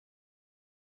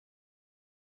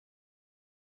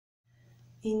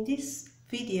In this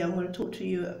video, I'm going to talk to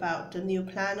you about the new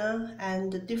planner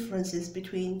and the differences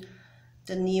between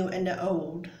the new and the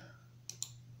old.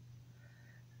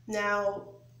 Now,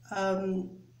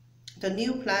 the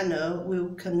new planner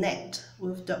will connect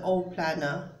with the old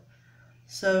planner.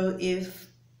 So if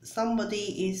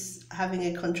somebody is having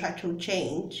a contractual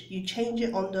change, you change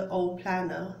it on the old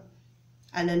planner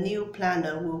and a new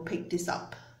planner will pick this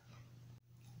up.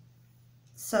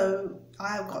 So I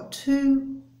have got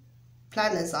two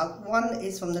planners up. One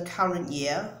is from the current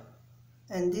year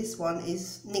and this one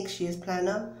is next year's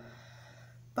planner.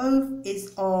 Both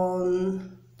is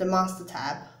on the master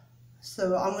tab.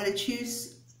 So I'm going to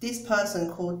choose this person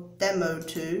called Demo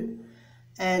 2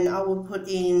 and I will put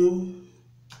in,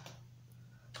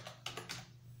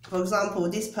 for example,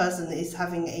 this person is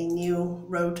having a new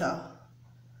rota,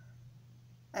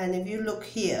 and if you look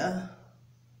here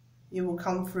it will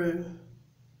come through.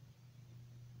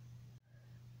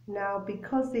 Now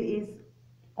because it is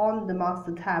on the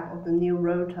master tab of the new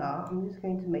rota, I'm just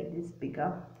going to make this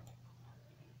bigger.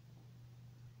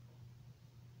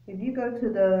 If you go to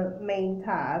the main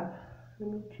tab, let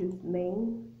me choose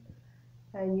main,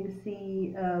 and you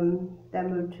see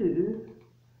Demo 2,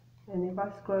 and if I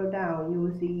scroll down you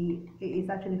will see it is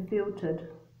actually filtered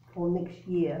for next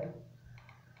year,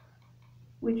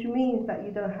 which means that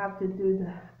you don't have to do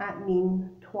the admin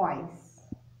twice.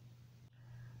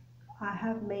 I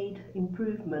have made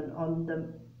improvement on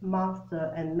the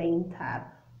master and main tab.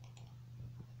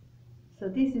 So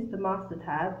this is the master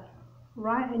tab.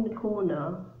 Right in the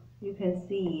corner you can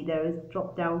see there is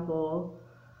drop down for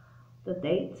the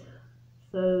date.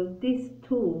 So this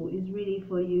tool is really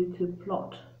for you to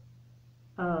plot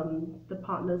the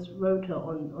partner's rota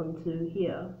onto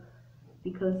here,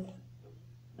 because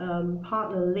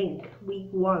partner link week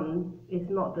 1 is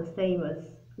not the same as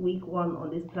week 1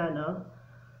 on this planner.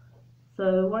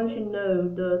 So once you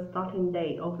know the starting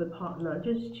date of the partner,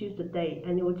 just choose the date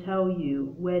and it will tell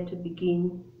you where to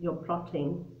begin your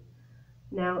plotting.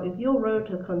 Now if your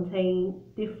rota contains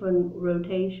different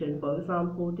rotation, for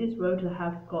example this rota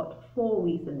have got 4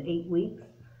 weeks and 8 weeks,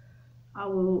 I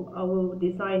will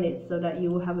design it so that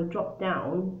you will have a drop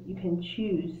down. You can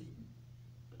choose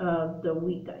the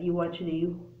week that you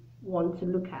actually want to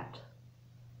look at.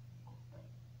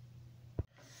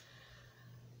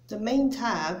 The main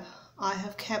tab, I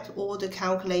have kept all the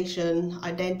calculation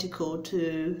identical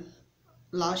to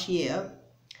last year.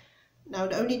 Now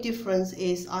the only difference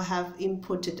is I have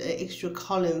inputted an extra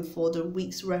column for the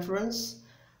week's reference.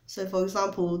 So for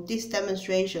example, this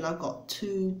demonstration I've got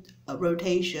two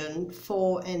rotation,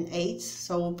 4 and 8.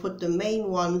 So we'll put the main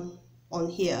one on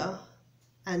here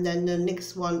and then the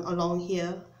next one along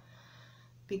here,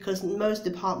 because most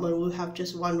department will have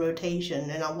just one rotation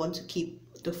and I want to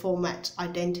keep the format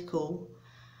identical.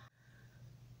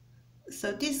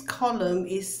 So this column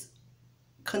is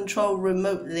controlled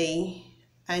remotely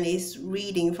and is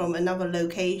reading from another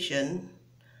location,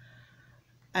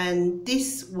 and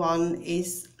this one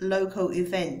is local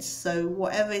events. So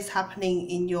whatever is happening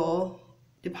in your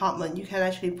department you can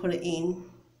actually put it in,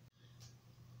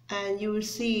 and you will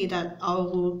see that I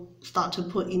will start to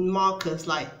put in markers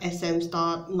like SM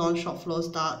start, non-shop floor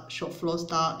start, shop floor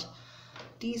start.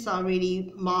 These are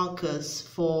really markers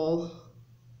for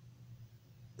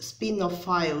spin-off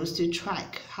files to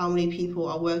track how many people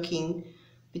are working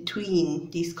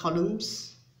between these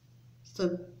columns.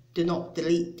 So do not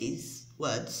delete these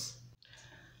words.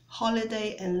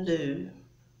 Holiday and lieu,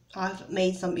 I've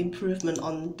made some improvement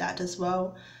on that as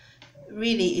well.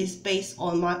 Really is based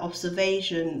on my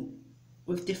observation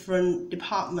with different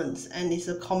departments, and it's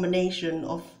a combination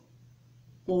of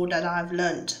all that I've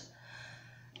learnt.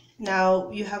 Now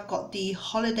you have got the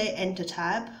holiday enter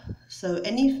tab, so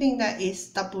anything that is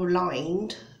double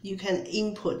lined you can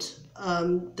input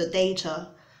the data.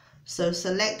 So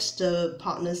select the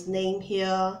partner's name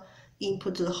here,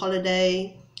 input the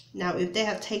holiday. Now if they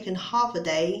have taken half a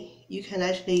day, you can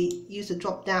actually use the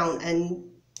drop down and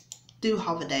do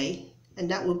half a day, and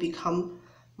that will become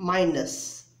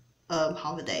minus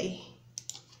half a day.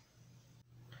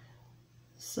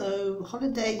 So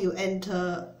holiday you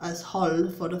enter as hol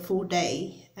for the full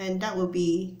day, and that will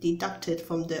be deducted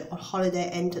from the holiday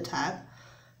enter tab.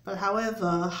 But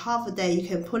however, half a day you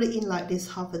can put it in like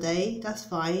this, half a day, that's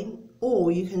fine,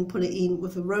 or you can put it in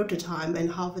with a rota time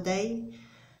and half a day,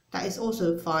 that is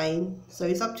also fine. So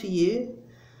it's up to you.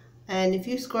 And if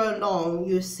you scroll along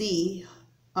you see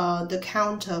the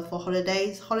counter for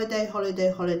holidays, holiday,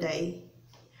 holiday, holiday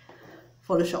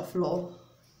for the shop floor.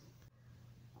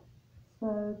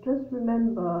 So just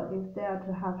remember, if they are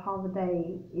to have half a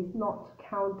day, it's not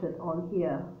counted on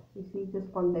here. You see, just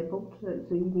one day booked, so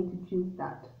you need to choose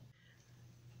that.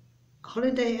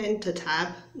 Holiday Enter tab.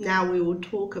 Now we will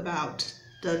talk about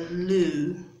the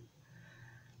lieu.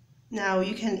 Now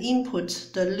you can input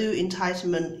the lieu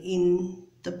entitlement in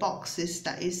the boxes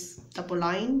that is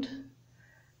double-lined,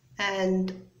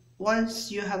 and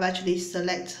once you have actually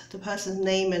select the person's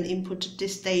name and input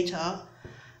this data,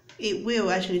 it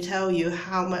will actually tell you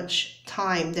how much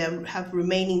time they have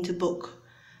remaining to book.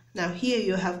 Now here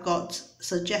you have got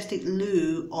suggested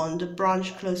lieu on the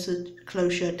branch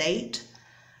closure date.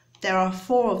 There are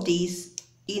 4 of these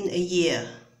in a year.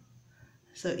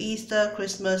 So Easter,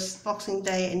 Christmas, Boxing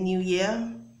Day and New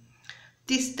Year.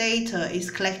 This data is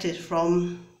collected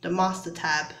from the master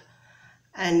tab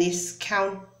and is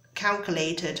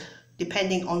calculated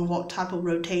depending on what type of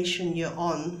rotation you're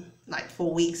on, like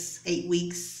 4 weeks, 8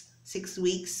 weeks, 6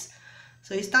 weeks.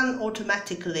 So it's done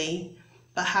automatically.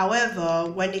 But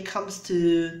however, when it comes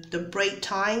to the break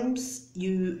times,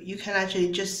 you can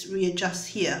actually just readjust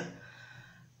here.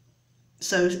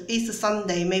 So Easter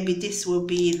Sunday, maybe this will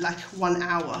be like 1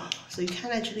 hour. So you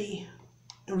can actually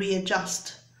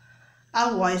readjust.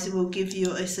 Otherwise, it will give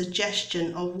you a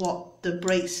suggestion of what the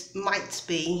breaks might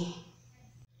be.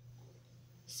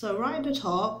 So right at the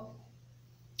top,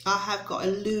 I have got a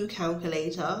lieu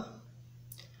calculator.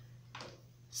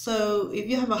 So if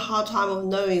you have a hard time of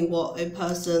knowing what a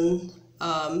person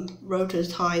rota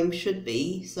time should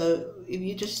be, so if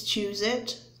you just choose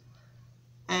it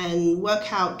and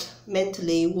work out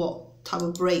mentally what type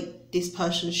of break this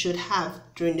person should have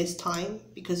during this time,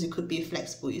 because it could be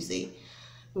flexible, you see,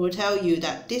 it will tell you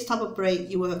that this type of break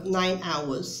you will have 9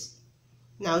 hours.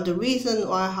 Now the reason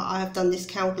why I have done this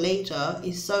calculator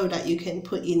is so that you can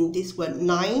put in this word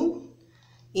 9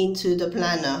 into the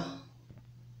planner.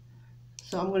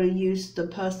 So I'm going to use the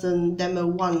person demo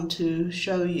 1 to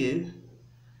show you.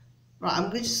 Right, I'm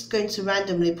just going to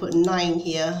randomly put 9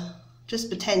 here. Just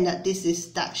pretend that this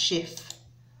is that shift.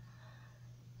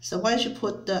 So once you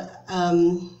put the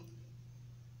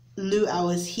lieu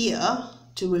hours here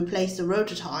to replace the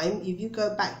rota time, if you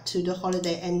go back to the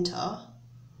holiday enter,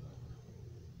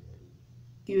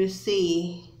 you will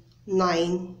see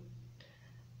 9.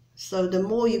 So the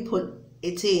more you put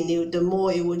it in, the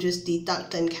more it will just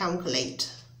deduct and calculate.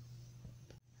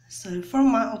 So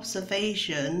from my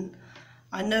observation,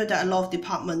 I know that a lot of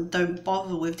departments don't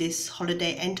bother with this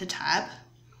holiday enter tab.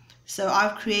 So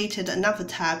I've created another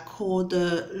tab called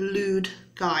the lieu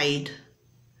guide.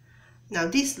 Now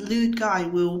this lieu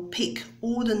guide will pick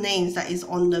all the names that is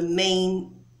on the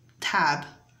main tab,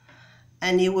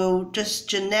 and it will just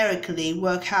generically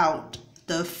work out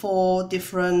the 4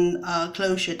 different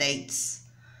closure dates.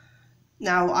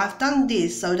 Now I've done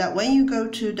this so that when you go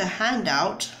to the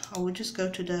handout, I will just go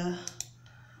to the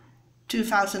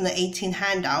 2018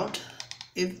 handout.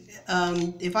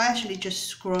 If I actually just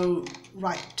scroll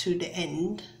right to the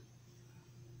end,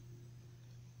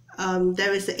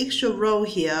 there is an extra row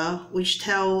here which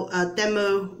tell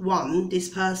demo 1, this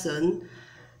person,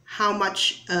 how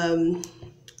much it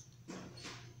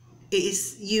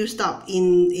is used up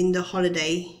in the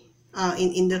holiday,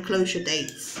 in the closure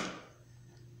dates.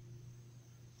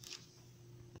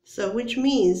 So which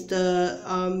means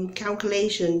the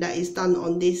calculation that is done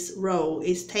on this row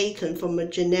is taken from a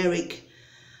generic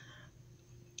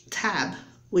tab,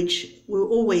 which will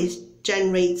always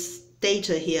generate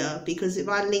data here, because if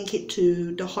I link it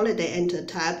to the holiday enter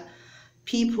tab,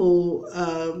 people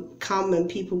come and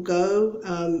people go.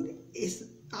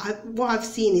 What I've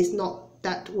seen is not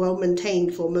that well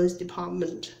maintained for most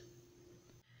departments.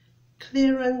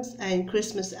 Clearance and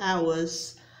Christmas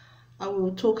hours. I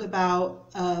will talk about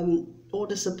all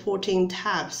the supporting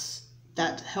tabs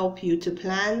that help you to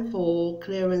plan for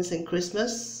clearance and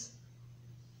Christmas.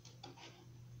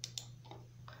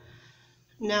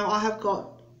 Now I have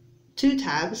got 2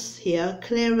 tabs here,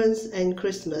 clearance and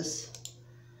Christmas.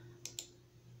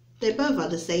 They both are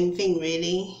the same thing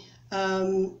really.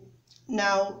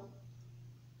 Now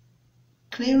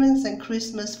clearance and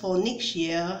Christmas for next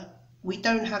year, we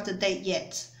don't have the date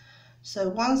yet. So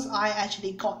once I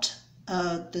actually got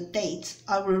the date,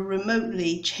 I will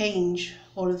remotely change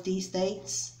all of these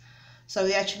dates so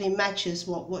it actually matches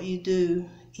what you do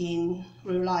in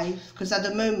real life, because at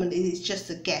the moment it's just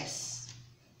a guess.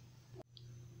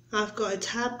 I've got a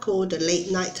tab called the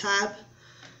late night tab.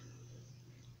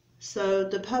 So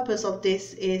the purpose of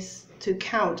this is to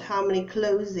count how many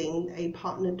closing a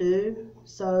partner do.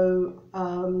 So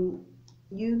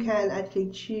you can actually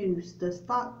choose the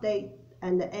start date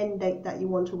and the end date that you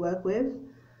want to work with.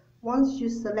 Once you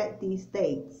select these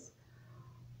dates,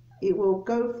 it will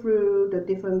go through the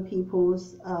different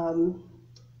people's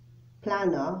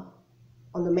planner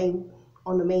on the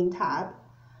main tab,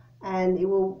 and it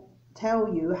will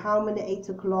tell you how many 8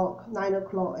 o'clock, 9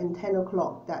 o'clock and 10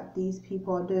 o'clock that these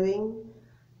people are doing.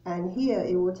 And here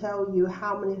it will tell you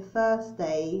how many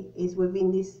Thursday is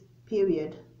within this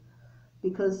period,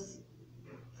 because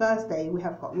Thursday we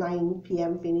have got 9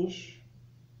 p.m. finish.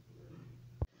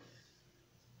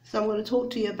 So I'm going to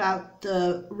talk to you about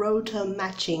the rota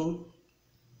matching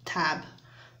tab.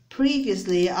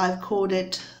 Previously I've called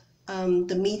it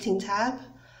the meeting tab,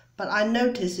 but I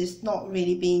noticed it's not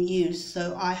really being used,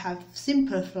 so I have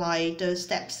simplified the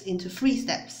steps into 3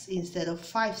 steps instead of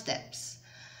 5 steps.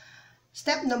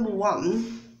 Step number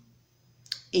 1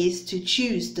 is to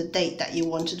choose the date that you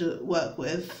want to work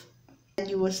with, and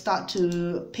you will start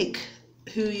to pick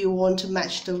who you want to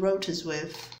match the rotas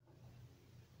with.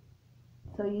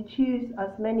 So you choose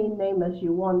as many names as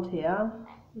you want here.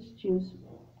 Just choose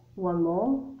one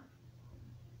more.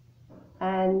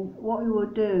 And what we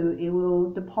will do, it will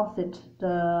deposit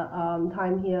the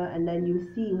time here, and then you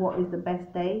see what is the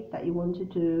best day that you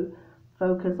wanted to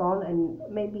focus on, and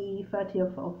maybe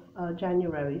 30th of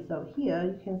January. So here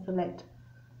you can select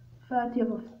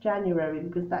 30th of January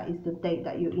because that is the date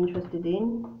that you're interested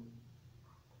in.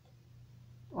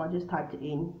 Or I just typed it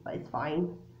in, but it's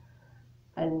fine.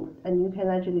 And you can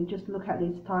actually just look at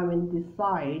this time and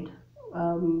decide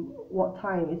what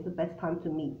time is the best time to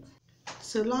meet.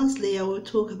 So lastly, I will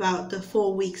talk about the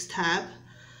 4 weeks tab.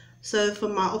 So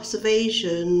from my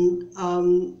observation,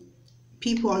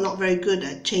 people are not very good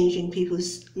at changing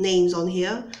people's names on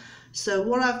here. So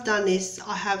what I've done is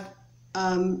I have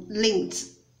linked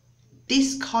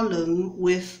this column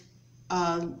with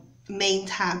main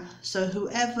tab. So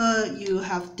whoever you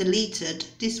have deleted,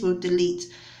 this will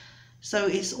delete. So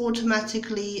it's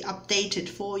automatically updated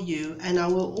for you, and I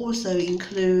will also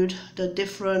include the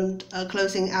different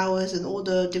closing hours and all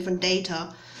the different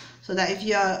data, so that if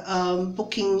you are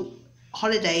booking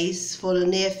holidays for the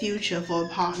near future for a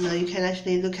partner, you can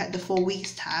actually look at the 4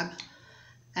 weeks tab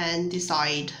and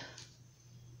decide.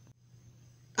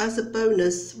 As a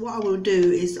bonus, what I will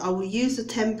do is I will use the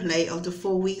template of the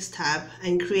 4 weeks tab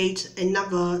and create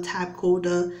another tab called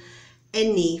the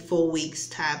Any 4 weeks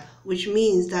tab, which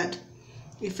means that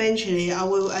eventually I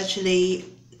will actually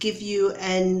give you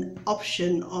an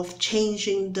option of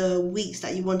changing the weeks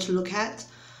that you want to look at.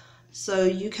 So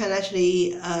you can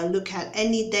actually look at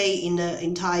any day in the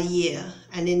entire year,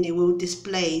 and then it will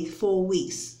display 4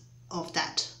 weeks of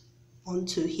that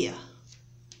onto here.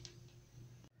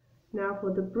 Now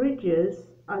for the bridges,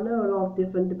 I know a lot of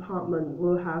different departments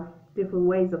will have different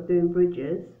ways of doing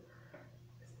bridges.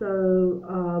 So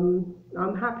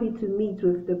I'm happy to meet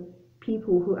with the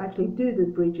people who actually do the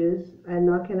bridges, and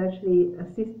I can actually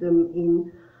assist them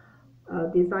in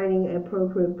designing an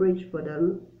appropriate bridge for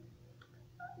them.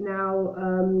 Now,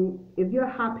 if you're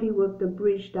happy with the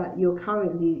bridge that you're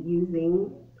currently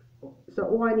using, so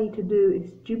all I need to do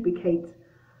is duplicate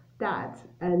that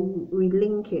and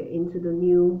relink it into the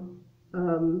new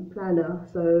planner.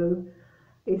 So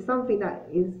it's something that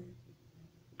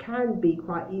can be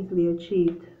quite easily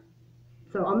achieved.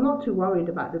 So I'm not too worried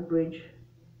about the bridge.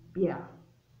 Yeah.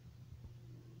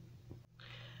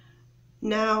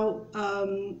 Now,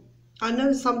 I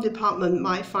know some department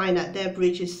might find that their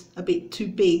bridge is a bit too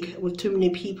big with too many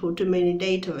people, too many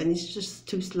data, and it's just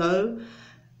too slow.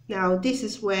 Now, this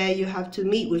is where you have to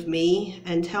meet with me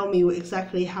and tell me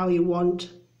exactly how you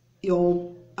want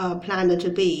your planner to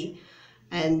be,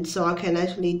 and so I can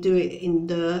actually do it in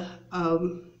the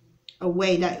a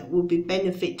way that will be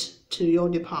benefit to your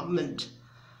department.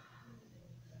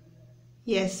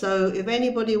 Yes, so if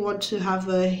anybody wants to have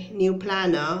a new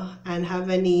planner and have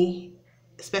any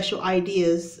special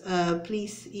ideas,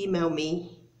 please email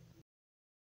me.